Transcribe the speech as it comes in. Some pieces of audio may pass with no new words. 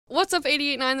What's up,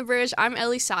 88.9 The Bridge? I'm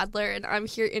Ellie Sadler, and I'm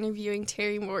here interviewing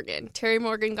Terry Morgan. Terry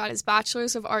Morgan got his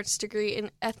Bachelor's of Arts degree in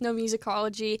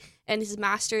ethnomusicology and his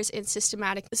Master's in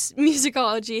Systematic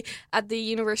Musicology at the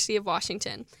University of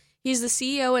Washington. He's the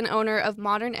CEO and owner of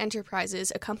Modern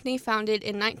Enterprises, a company founded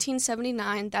in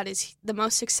 1979 that is the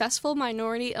most successful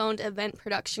minority-owned event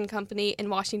production company in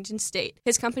Washington state.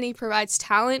 His company provides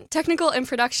talent, technical, and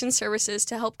production services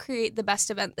to help create the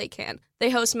best event they can. They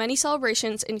host many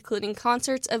celebrations, including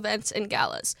concerts, events, and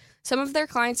galas. Some of their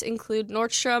clients include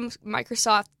Nordstrom,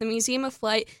 Microsoft, the Museum of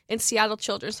Flight, and Seattle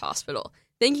Children's Hospital.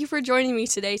 Thank you for joining me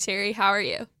today, Terry. How are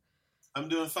you? I'm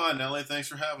doing fine, Ellie. Thanks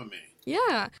for having me.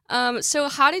 Yeah. So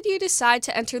how did you decide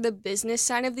to enter the business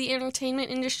side of the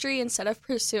entertainment industry instead of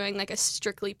pursuing like a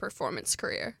strictly performance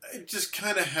career? It just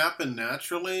kind of happened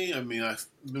naturally. I mean, I've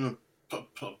been a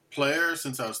player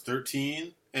since I was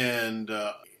 13, and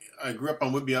I grew up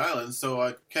on Whidbey Island, so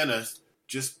I kind of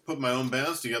just put my own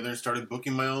bands together and started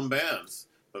booking my own bands,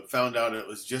 but found out it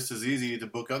was just as easy to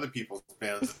book other people's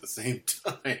bands at the same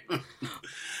time.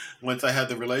 Once I had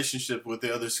the relationship with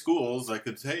the other schools, I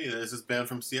could say, hey, there's this band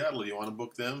from Seattle. You want to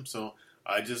book them? So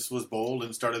I just was bold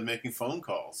and started making phone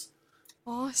calls.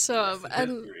 Awesome.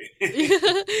 And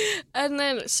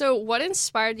then, so what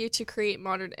inspired you to create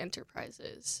Modern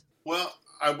Enterprises? Well,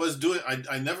 I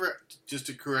never, just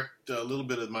to correct a little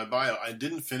bit of my bio, I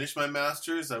didn't finish my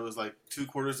master's. I was like 2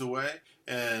 quarters away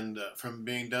and from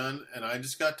being done. And I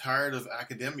just got tired of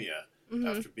academia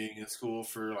after being in school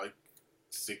for like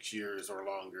 6 years or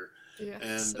longer.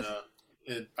 Yes.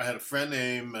 And I had a friend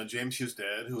named James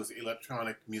Husted, who was an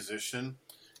electronic musician,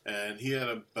 and he had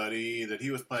a buddy that he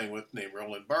was playing with named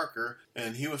Roland Barker,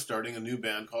 and he was starting a new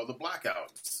band called the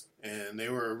Blackouts. And they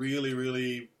were a really,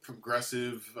 really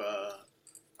progressive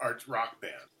art rock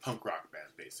band, punk rock band,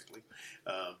 basically.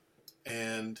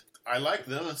 And I liked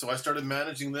them, and so I started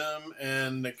managing them,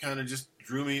 and it kind of just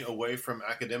drew me away from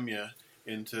academia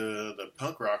into the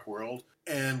punk rock world.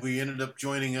 And we ended up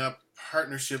joining up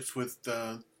partnerships with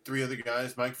 3 other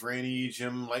guys, Mike Vraney,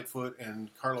 Jim Lightfoot, and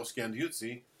Carlos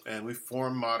Gandiuzzi. And we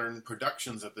formed Modern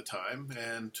Productions at the time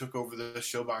and took over the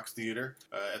Showbox Theater.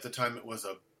 At the time, it was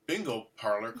a bingo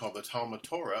parlor called the Talmud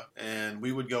Torah, and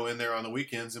we would go in there on the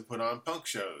weekends and put on punk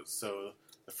shows. So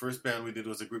the first band we did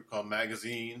was a group called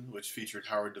Magazine, which featured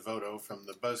Howard Devoto from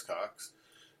the Buzzcocks.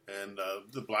 And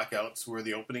the Blackouts were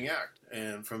the opening act.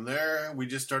 And from there, we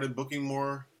just started booking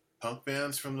more punk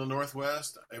bands from the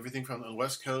Northwest, everything from the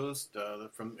West Coast,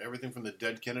 from everything from the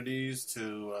Dead Kennedys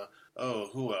to,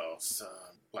 who else?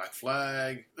 Black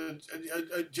Flag,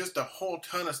 just a whole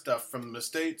ton of stuff from the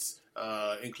States,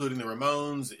 including the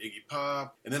Ramones, Iggy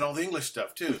Pop, and then all the English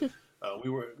stuff, too.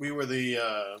 We were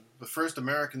the first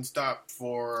American stop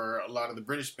for a lot of the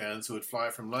British bands who would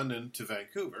fly from London to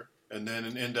Vancouver and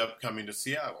then end up coming to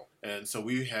Seattle. And so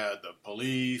we had the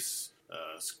Police,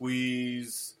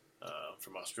 Squeeze,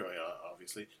 from Australia,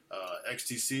 obviously,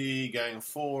 XTC, Gang of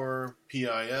Four,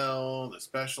 PIL, The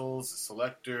Specials, The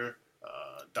Selector,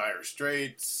 Dire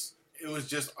Straits. It was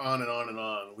just on and on and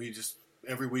on.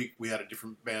 Every week we had a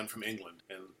different band from England,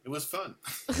 and it was fun.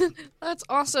 That's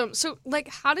awesome. So,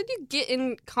 how did you get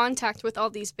in contact with all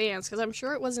these bands? Because I'm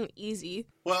sure it wasn't easy.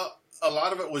 Well, a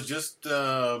lot of it was just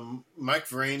Mike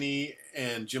Vraney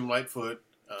and Jim Lightfoot.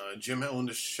 Jim owned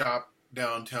a shop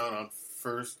downtown on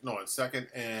 2nd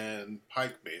and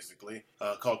Pike, basically,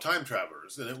 called Time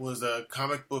Travelers. And it was a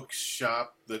comic book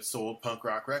shop that sold punk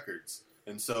rock records.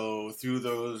 And so through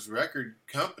those record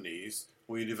companies,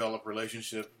 we developed a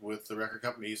relationship with the record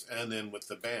companies and then with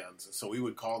the bands. And so we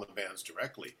would call the bands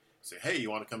directly, say, hey,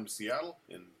 you want to come to Seattle?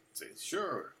 And say,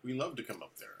 sure, we love to come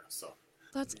up there. So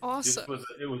that's awesome.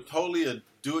 It was totally a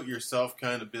do-it-yourself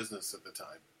kind of business at the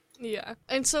time. Yeah.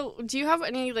 And so do you have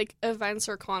any events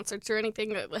or concerts or anything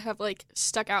that have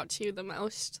stuck out to you the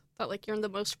most, that you're the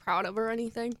most proud of or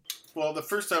anything? Well, the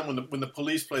first time when the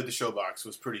Police played the Showbox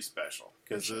was pretty special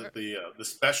because the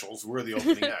Specials were the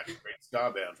opening act, a great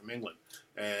ska band from England,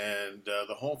 and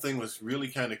the whole thing was really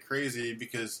kind of crazy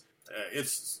because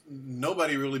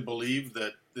nobody really believed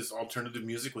that this alternative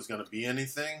music was going to be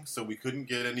anything, so we couldn't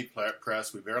get any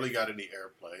press. We barely got any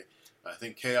airplay. I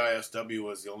think KISW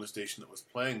was the only station that was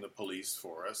playing the Police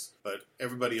for us, but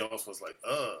everybody else was like,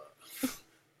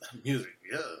 music,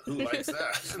 yeah, who likes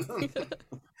that?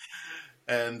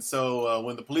 And so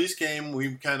when the Police came,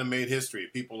 we kind of made history.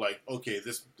 People like, okay,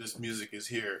 this music is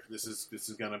here. This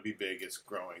is going to be big. It's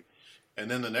growing.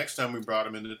 And then the next time we brought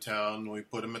them into town, we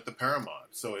put them at the Paramount.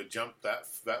 So it jumped that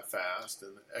fast,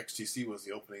 and XTC was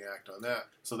the opening act on that.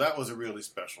 So that was a really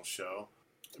special show.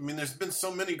 I mean, there's been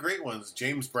so many great ones.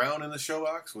 James Brown in the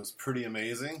Showbox was pretty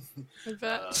amazing. I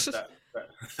bet.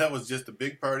 That was just a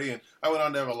big party, and I went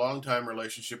on to have a long time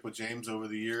relationship with James over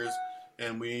the years.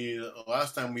 And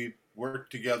last time we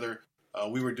worked together,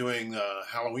 we were doing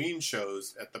Halloween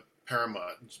shows at the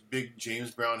Paramount, big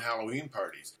James Brown Halloween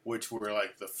parties, which were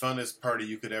like the funnest party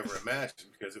you could ever imagine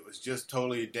because it was just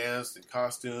totally danced in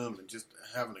costume and just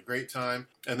having a great time.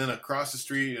 And then across the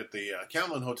street at the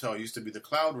Camlin Hotel used to be the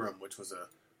Cloud Room, which was a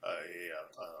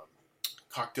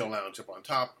cocktail lounge up on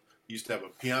top. Used to have a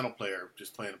piano player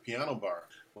just playing a piano bar.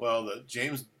 Well, the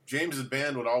James's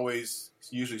band would always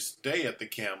usually stay at the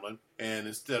Camlin, and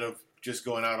instead of just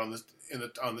going out on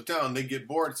the town, they'd get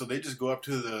bored, so they just go up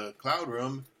to the Cloud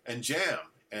Room and jam.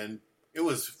 And it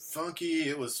was funky,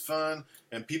 it was fun,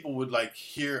 and people would like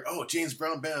hear, oh, James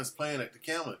Brown band's playing at the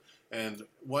Camlin. And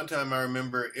one time I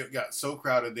remember it got so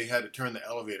crowded they had to turn the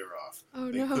elevator off.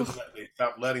 Oh, They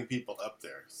stopped letting people up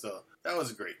there. So that was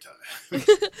a great time.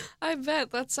 I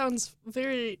bet. That sounds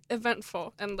very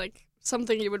eventful and like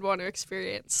something you would want to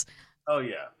experience. Oh,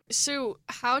 yeah. So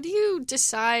how do you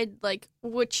decide like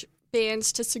which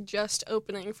bands to suggest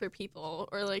opening for people,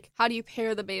 or like how do you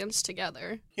pair the bands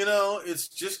together? It's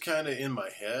just kind of in my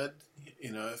head.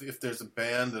 If there's a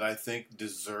band that I think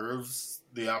deserves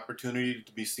the opportunity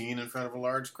to be seen in front of a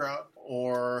large crowd,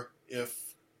 or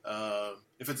if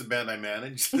it's a band I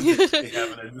manage,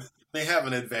 they have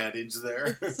an advantage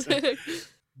there.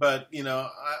 But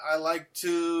I like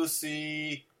to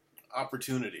see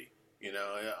opportunity.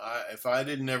 If I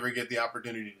didn't ever get the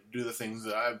opportunity to do the things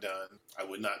that I've done, I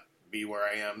would not be where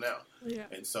I am now. Yeah.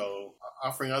 And so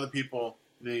offering other people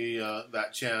that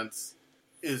chance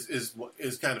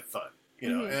is kind of fun,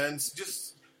 and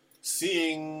just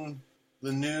seeing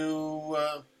the new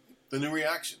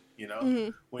reaction.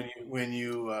 When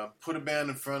you put a band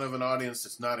in front of an audience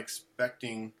that's not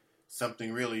expecting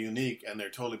something really unique and they're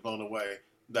totally blown away,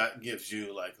 that gives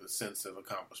you like the sense of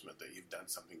accomplishment that you've done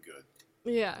something good.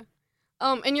 Yeah.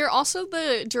 And you're also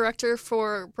the director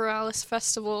for Borealis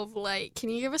Festival of Light. Can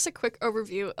you give us a quick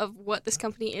overview of what this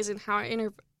company is and how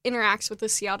it interacts with the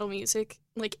Seattle music,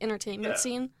 like, entertainment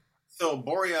scene? So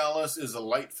Borealis is a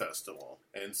light festival,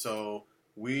 and so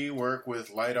we work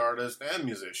with light artists and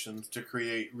musicians to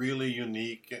create really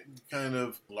unique kind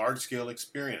of large-scale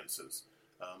experiences.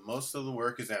 Most of the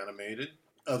work is animated,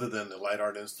 other than the light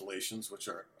art installations, which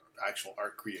are actual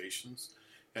art creations.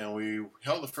 And we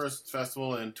held the first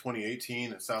festival in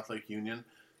 2018 at South Lake Union,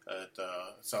 at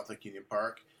South Lake Union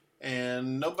Park.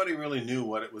 And nobody really knew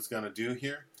what it was going to do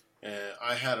here. And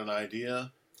I had an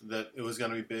idea that it was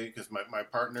going to be big because my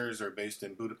partners are based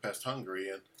in Budapest, Hungary,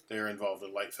 and they're involved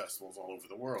in light festivals all over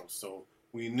the world. So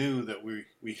we knew that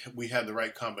we had the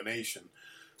right combination.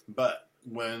 But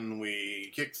when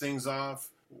we kicked things off,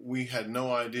 we had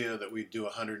no idea that we'd do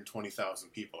 120,000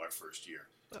 people our first year.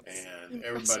 And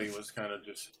everybody was kind of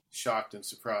just shocked and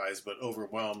surprised, but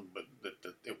overwhelmed, but that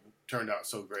it turned out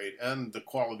so great, and the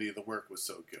quality of the work was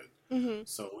so good. Mm-hmm.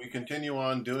 So we continue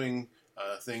on doing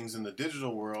things in the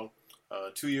digital world.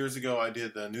 2 years ago, I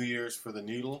did the New Year's for the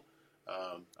Needle,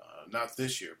 not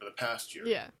this year, but the past year.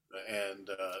 Yeah. And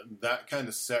that kind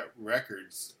of set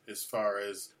records as far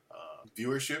as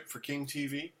viewership for King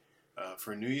TV.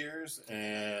 For New Year's,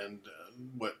 and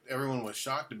what everyone was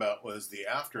shocked about was the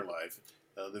afterlife.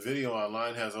 The video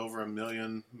online has over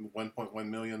 1.1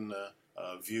 million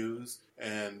views,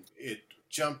 and it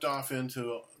jumped off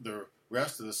into the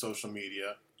rest of the social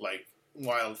media like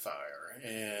wildfire.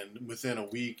 And within a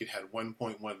week, it had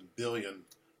 1.1 billion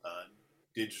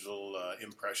digital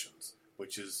impressions,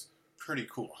 which is pretty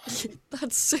cool.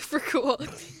 That's super cool.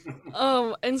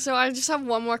 And so I just have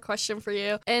one more question for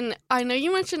you. And I know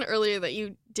you mentioned earlier that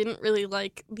you didn't really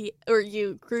like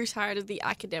you grew tired of the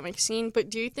academic scene, but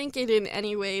do you think it in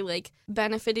any way like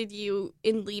benefited you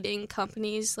in leading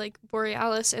companies like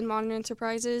Borealis and Modern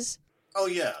Enterprises? Oh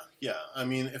yeah. I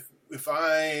mean,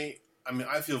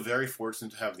 I feel very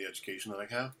fortunate to have the education that I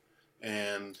have.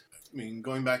 And I mean,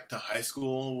 going back to high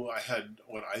school, I had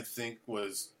what I think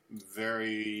was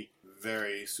very,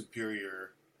 very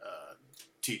superior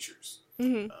teachers.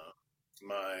 Mm-hmm.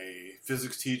 My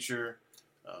physics teacher,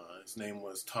 his name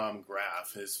was Tom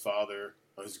Graf. His grandfather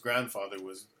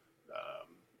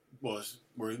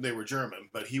they were German,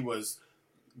 but he was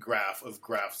Graf of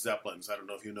Graf Zeppelins. I don't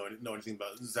know if you know anything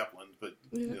about Zeppelins, but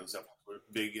Zeppelins were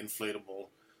big inflatable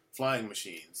flying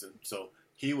machines, and so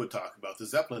he would talk about the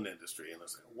Zeppelin industry, and I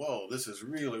was like, whoa, this is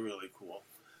really, really cool.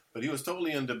 But he was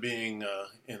totally into being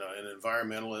an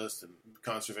environmentalist and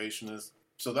conservationist.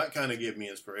 So that kind of gave me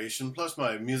inspiration. Plus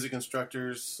my music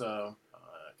instructors,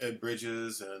 Ed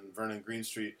Bridges and Vernon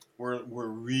Greenstreet, were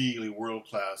really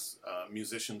world-class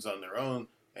musicians on their own,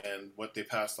 and what they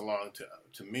passed along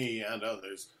to me and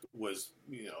others was,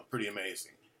 pretty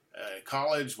amazing.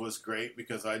 College was great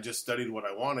because I just studied what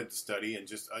I wanted to study, and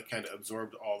I kind of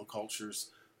absorbed all the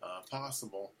cultures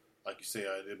possible. Like you say,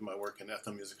 I did my work in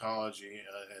ethnomusicology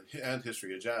and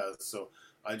history of jazz, so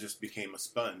I just became a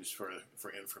sponge for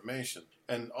information.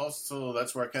 And also,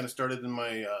 that's where I kind of started in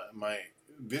my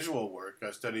visual work.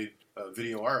 I studied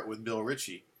video art with Bill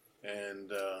Ritchie,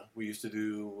 and we used to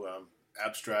do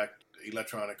abstract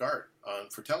electronic art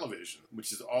for television,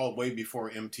 which is all way before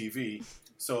MTV.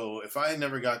 So if I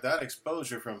never got that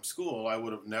exposure from school, I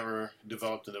would have never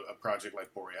developed a project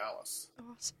like Borealis.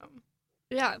 Awesome.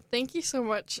 Yeah, thank you so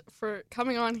much for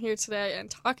coming on here today and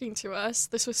talking to us.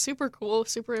 This was super cool,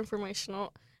 super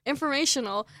informational,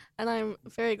 and I'm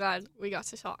very glad we got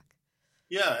to talk.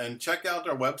 Yeah, and check out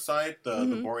our website,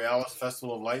 the Borealis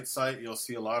Festival of Light site. You'll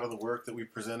see a lot of the work that we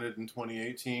presented in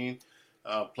 2018.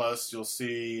 Plus, you'll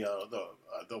see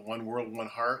the One World, One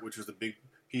Heart, which was a big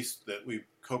piece that we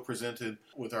co-presented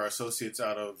with our associates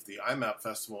out of the IMAP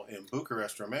Festival in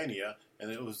Bucharest, Romania. And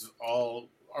it was all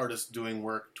artists doing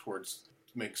work towards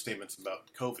make statements about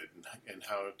COVID and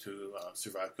how to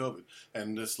survive COVID.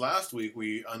 And this last week,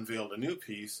 we unveiled a new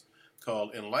piece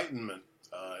called Enlightenment.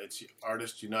 It's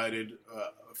Artists United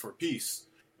for Peace,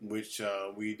 which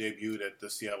we debuted at the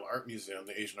Seattle Art Museum,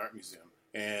 the Asian Art Museum.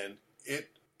 And it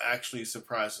actually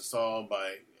surprised us all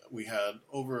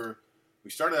we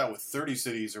started out with 30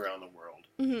 cities around the world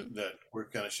that were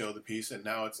going to show the piece, and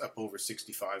now it's up over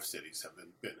 65 cities have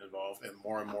been involved, and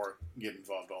more get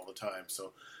involved all the time.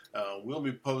 So we'll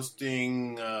be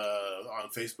posting on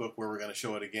Facebook where we're going to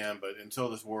show it again, but until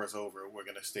this war is over, we're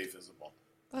going to stay visible.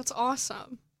 That's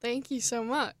awesome. Thank you so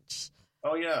much.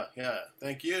 Oh, yeah.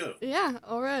 Thank you. Yeah,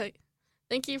 all right.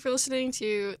 Thank you for listening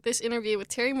to this interview with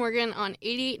Terry Morgan on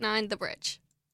 88.9 The Bridge.